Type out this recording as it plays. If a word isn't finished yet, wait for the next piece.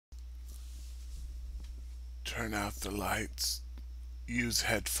Turn out the lights. Use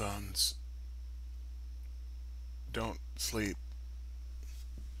headphones. Don't sleep.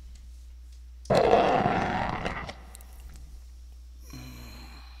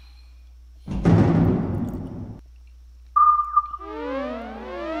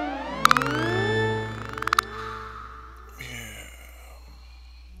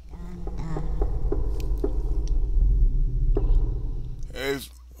 Hey,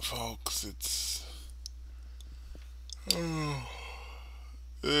 folks, it's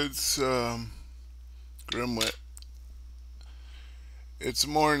Grimwit. It's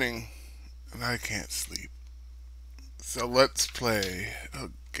morning, and I can't sleep. So let's play a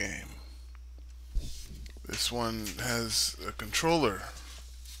game. This one has a controller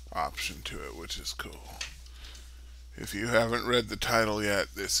option to it, which is cool. If you haven't read the title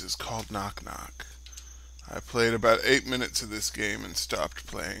yet, this is called Knock-Knock. I played about 8 minutes of this game and stopped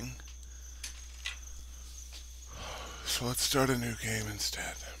playing. So let's start a new game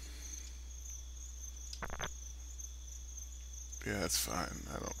instead. Yeah, that's fine.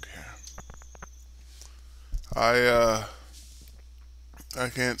 I don't care. I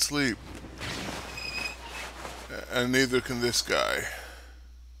can't sleep. And neither can this guy.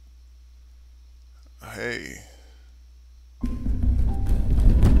 Hey.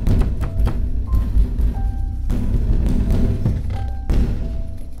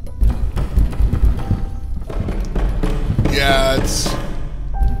 Yeah,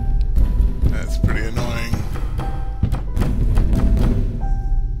 that's pretty annoying.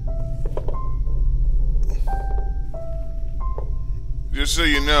 Just so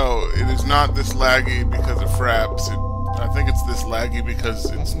you know, it is not this laggy because of fraps. I think it's this laggy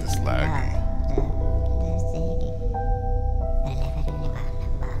because it's this laggy.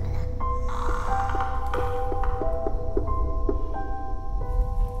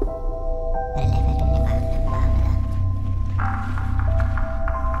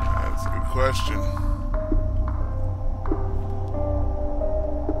 That's a good question.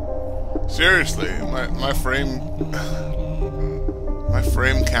 Seriously, my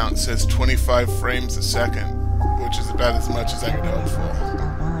frame count says 25 frames a second, which is about as much as I could hope for.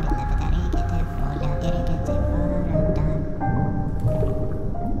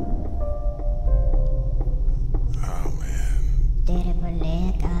 Oh man.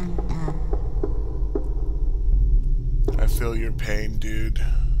 I feel your pain, dude.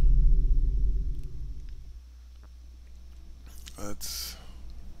 Let's...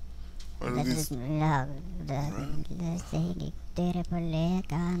 What are these?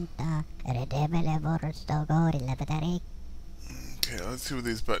 Okay, let's see what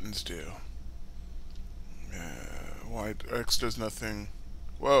these buttons do. Y X does nothing.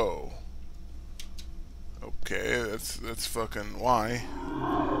 Whoa. Okay, that's fucking Y.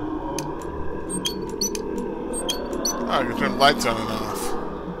 Oh, I can turn lights on and off.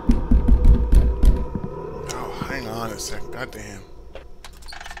 Oh, hang on a sec. Goddamn.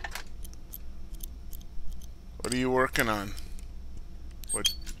 What are you working on?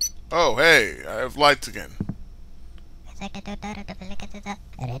 What? Oh, hey, I have lights again. Yeah.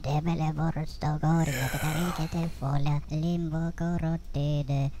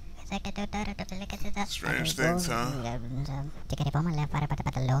 Strange things, huh?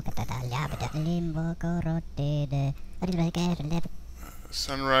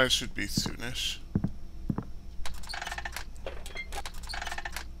 Sunrise should be soonish.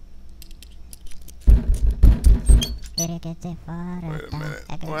 Wait a minute.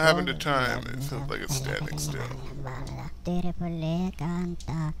 What happened to time? It feels like it's standing still.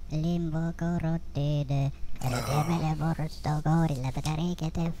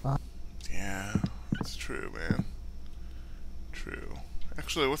 Yeah, it's true, man. True.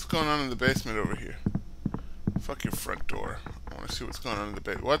 Actually, what's going on in the basement over here? Fuck your front door. I want to see what's going on in the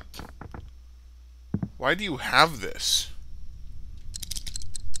basement. What? Why do you have this?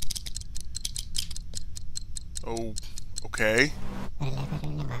 Oh, okay.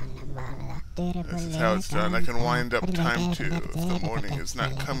 This is how it's done. I can wind up time too. If the morning is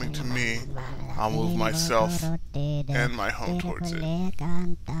not coming to me, I'll move myself and my home towards it.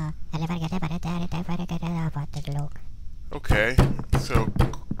 Okay, so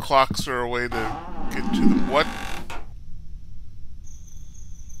clocks are a way to get to them. What?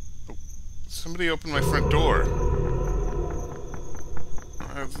 Oh, somebody opened my front door.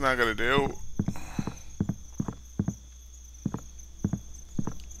 That's not gonna do.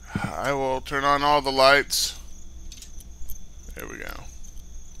 I will turn on all the lights. There we go.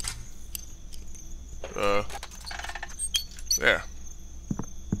 There.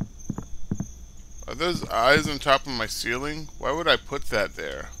 Are those eyes on top of my ceiling? Why would I put that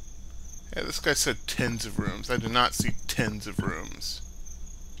there? Yeah, this guy said tens of rooms. I do not see tens of rooms.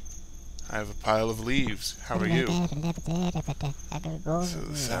 I have a pile of leaves. How are you? So the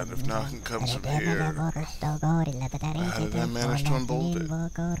sound of knocking comes from here. How did I manage to unbolt it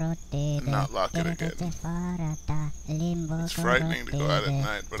and not lock it again? It's frightening to go out at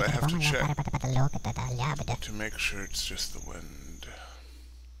night, but I have to check to make sure it's just the wind.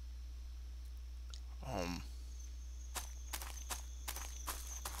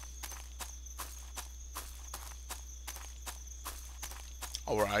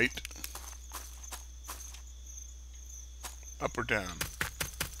 Alright. Up or down?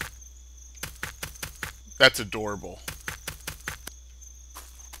 That's adorable.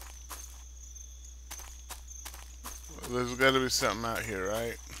 There's got to be something out here,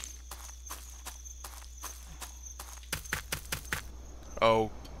 right?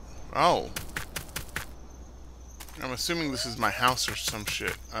 Oh. Oh. I'm assuming this is my house or some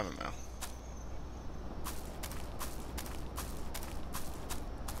shit. I don't know.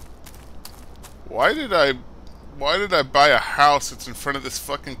 Why did I buy a house that's in front of this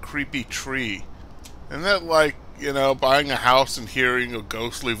fucking creepy tree? Isn't that like, you know, buying a house and hearing a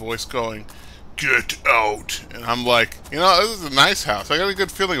ghostly voice going, "Get out"? And I'm like, you know, this is a nice house. I got a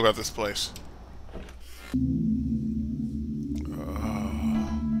good feeling about this place.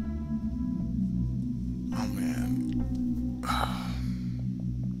 Oh man.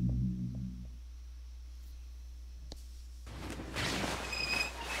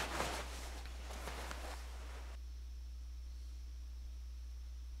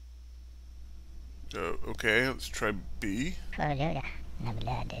 Okay, let's try B. A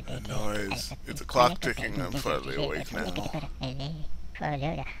noise. It's a clock ticking. I'm finally awake now. And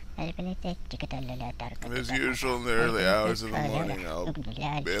as usual, in the early hours of the morning,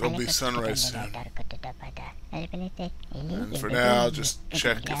 it'll be sunrise soon. And for now, I'll just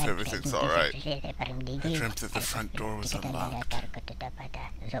check if everything's alright. I dreamt that the front door was unlocked.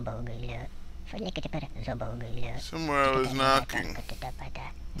 Somewhere I was knocking.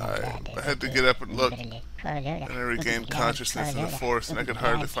 I had to get up and look, and I regained consciousness in the forest, and I could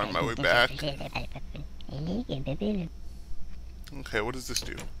hardly find my way back. Okay, what does this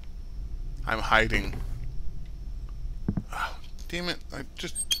do? I'm hiding. Oh, damn it, I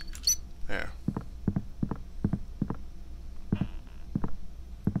just... There.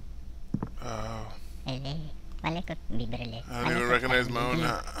 I don't even recognize my own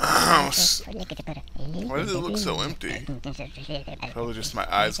house. Why does it look so empty? Probably just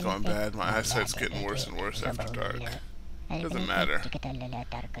my eyes going bad. My eyesight's getting worse and worse after dark. Doesn't matter.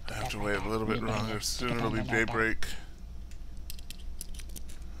 I have to wait a little bit longer. Soon it'll be daybreak.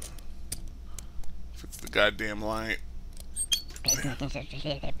 If it's the goddamn light. Yeah.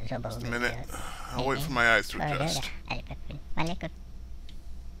 Just a minute. I'll wait for my eyes to adjust.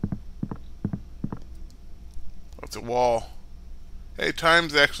 It's a wall. Hey,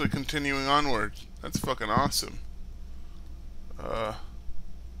 time's actually continuing onward. That's fucking awesome. Yeah,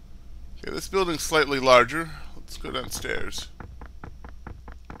 this building's slightly larger. Let's go downstairs.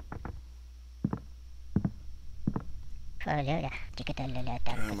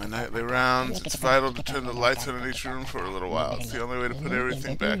 During my nightly rounds, it's vital to turn the lights on in each room for a little while. It's the only way to put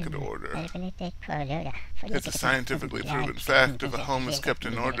everything back into order. It's a scientifically proven fact. If a home is kept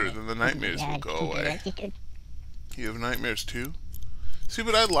in order, then the nightmares will go away. You have nightmares too? See,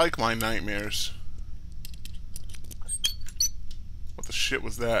 but I like my nightmares. What the shit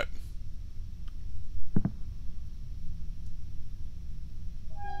was that?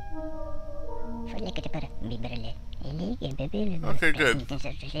 Okay, good.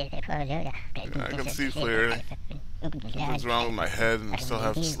 Yeah, I can see clearly. Something's wrong with my head and I still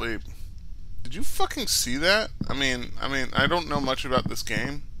have to sleep. Did you fucking see that? I mean, I don't know much about this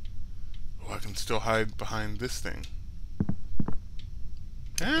game. Oh, I can still hide behind this thing.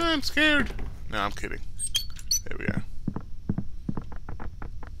 Ah, I'm scared. No, I'm kidding. There we are.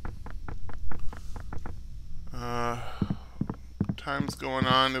 Time's going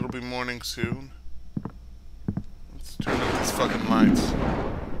on. It'll be morning soon. Let's turn up these fucking lights.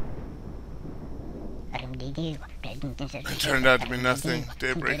 It turned out to be nothing.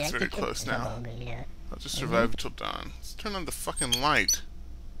 Daybreak's very close now. I'll just survive until dawn. Let's turn on the fucking light.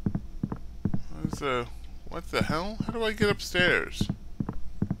 What the hell? How do I get upstairs?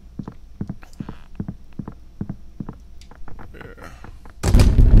 There.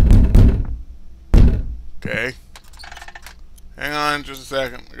 Okay. Hang on just a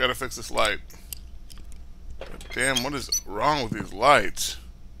second. I gotta fix this light. God damn, what is wrong with these lights?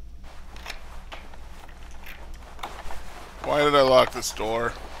 Why did I lock this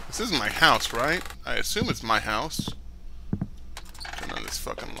door? This isn't my house, right? I assume it's my house. Turn on this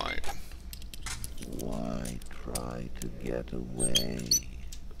fucking light. Why try to get away?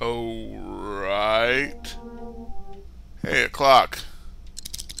 Oh, right. Hey, a clock.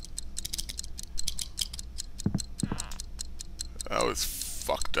 That was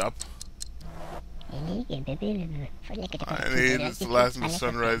fucked up. I need the last of the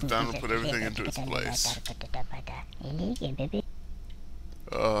sunrise down and put everything into its place.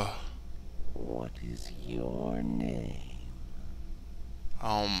 What is your name?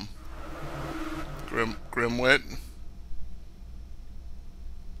 Grimwit.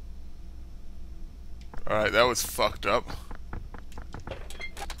 Alright, that was fucked up.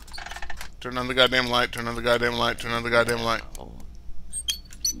 Turn on the goddamn light, turn on the goddamn light, turn on the goddamn light. Oh,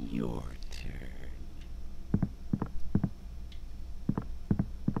 your turn.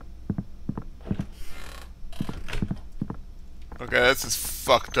 Okay, this is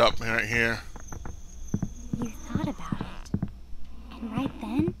fucked up right here. You thought about it. And right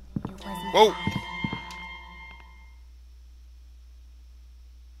then, it wasn't Whoa! bad.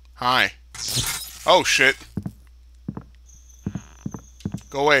 Hi. Oh shit.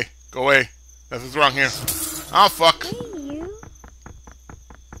 Go away. Go away. Nothing's wrong here. Oh fuck. Hey, you.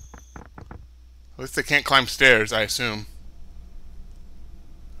 At least they can't climb stairs, I assume.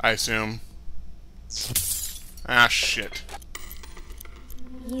 Ah shit.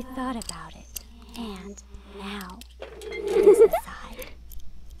 You thought about it. And now, this aside.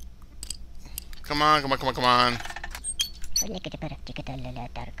 Come on, come on, come on, come on.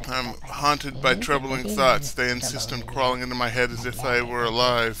 I'm haunted by troubling thoughts. They insist on crawling into my head as if I were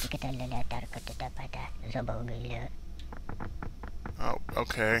alive. Oh,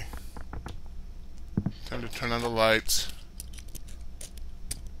 okay. Time to turn on the lights.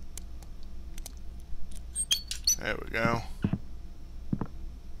 There we go.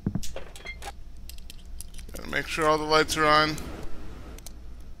 Gotta make sure all the lights are on.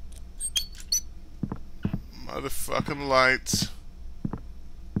 Motherfucking lights.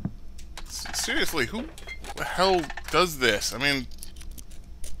 Seriously, who the hell does this? I mean,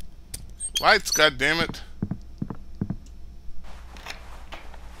 lights, goddammit.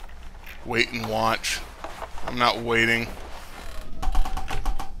 Wait and watch. I'm not waiting.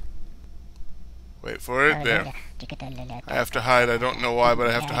 Wait for it. There. I have to hide. I don't know why, but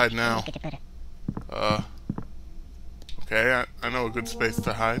I have to hide now. Okay, I know a good space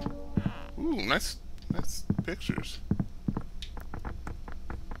to hide. Ooh, nice pictures.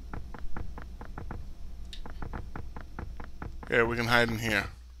 Here, we can hide in here.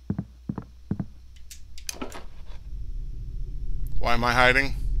 Why am I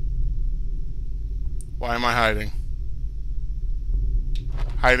hiding? Why am I hiding?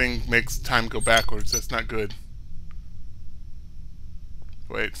 Hiding makes time go backwards. That's not good.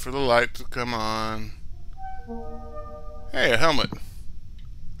 Wait for the light to come on. Hey, a helmet.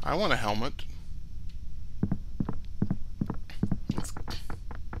 I want a helmet.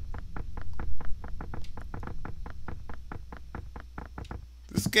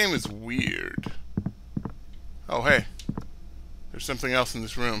 This game is weird. Oh, hey. There's something else in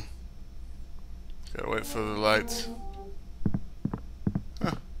this room. Gotta wait for the lights.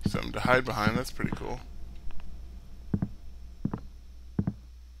 Huh. Something to hide behind. That's pretty cool.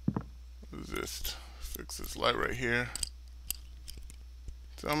 What is this? Fix this light right here.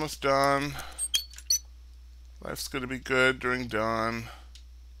 It's almost dawn. Life's gonna be good during dawn.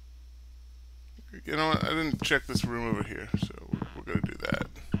 You know what? I didn't check this room over here, so we're gonna do that.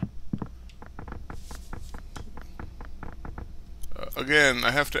 Again,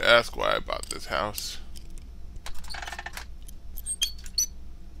 I have to ask why I bought this house.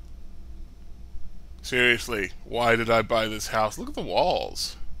 Seriously, why did I buy this house? Look at the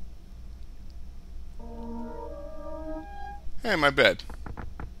walls. Hey, my bed.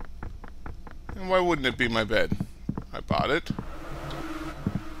 And why wouldn't it be my bed? I bought it.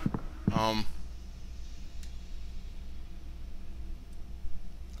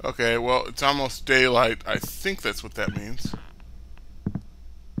 Okay, well, it's almost daylight. I think that's what that means.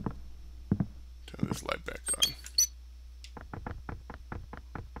 Turn this light back on.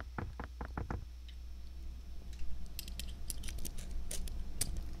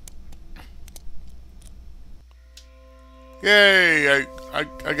 Yay!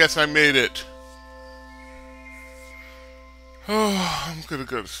 I guess I made it. Oh, I'm gonna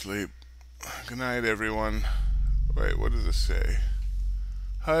go to sleep. Good night, everyone. Wait, what does it say?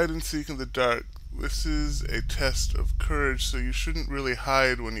 Hide and seek in the dark. This is a test of courage, so you shouldn't really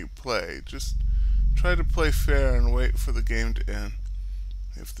hide when you play. Just try to play fair and wait for the game to end.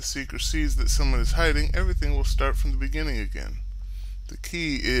 If the seeker sees that someone is hiding, everything will start from the beginning again. The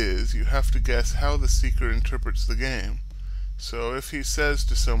key is you have to guess how the seeker interprets the game. So if he says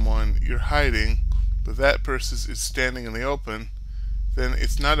to someone, "You're hiding," but that purse is standing in the open, then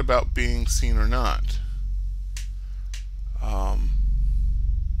it's not about being seen or not.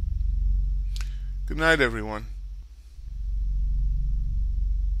 Good night, everyone.